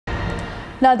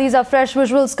Now, these are fresh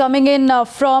visuals coming in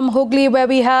from Hooghly, where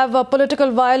we have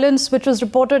political violence, which was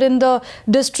reported in the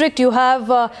district. You have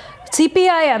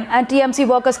CPIM and TMC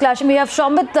workers clashing. We have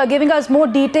Shambit giving us more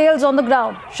details on the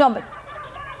ground. Shambit.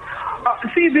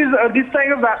 See, this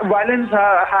kind of violence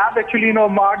have actually,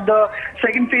 marked the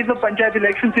second phase of Panchayat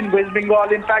elections in West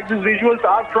Bengal. In fact, these visuals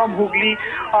are from Hooghly,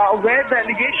 where the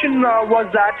allegation was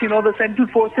that, the central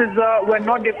forces were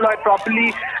not deployed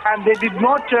properly and they did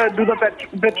not do the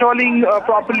patrolling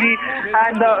properly,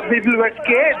 and people were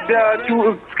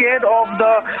scared of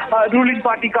the ruling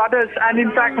party cadres. And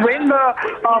in fact, when the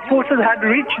forces had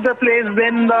reached the place,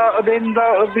 then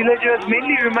the villagers,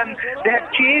 mainly women, they had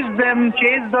chased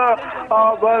the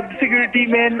security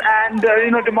men and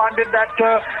demanded that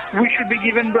we should be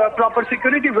given proper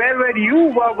security. Where were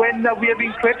you when we are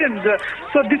being threatened?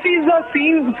 So this is a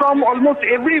scene from almost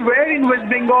everywhere in West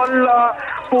Bengal.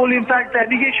 Poll, in fact, the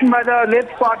allegation by the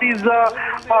left parties is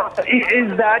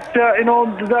that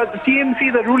the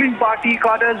TMC, the ruling party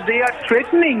cadres, they are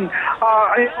threatening,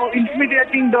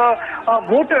 intimidating the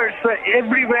voters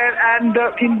everywhere, and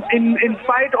in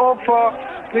spite of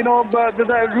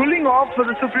the ruling of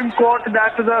the Supreme Court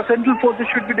that the central forces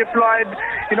should be deployed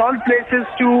in all places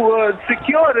to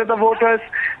secure the voters,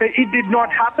 it did not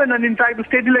happen. And in fact, the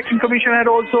State Election Commission had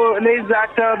also alleged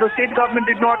that the state government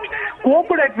did not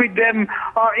cooperate with them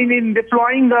in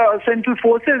deploying the central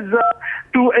forces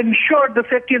to ensure the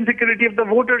safety and security of the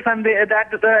voters, and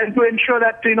to ensure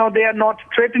that they are not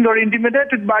threatened or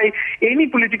intimidated by any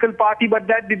political party. But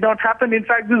that did not happen. In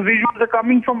fact, these visuals are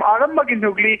coming from Arambagh in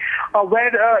Hooghly,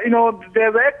 where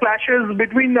there were clashes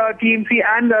between TMC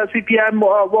and CPM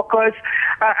workers,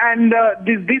 and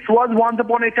this was once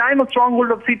upon a time a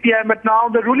stronghold of CPM, but now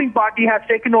the ruling party has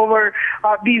taken over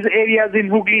these areas in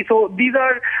Hooghly. So these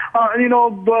are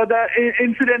the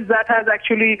incidents that have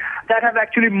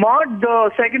actually marked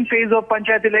the second phase of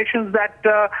Panchayat elections that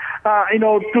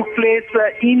took place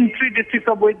in three districts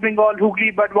of West Bengal: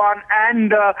 Hooghly, Burdwan,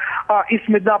 and East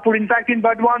Midnapur. In fact, in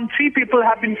Burdwan, 3 people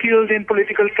have been killed in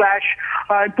political clash,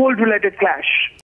 poll-related clash.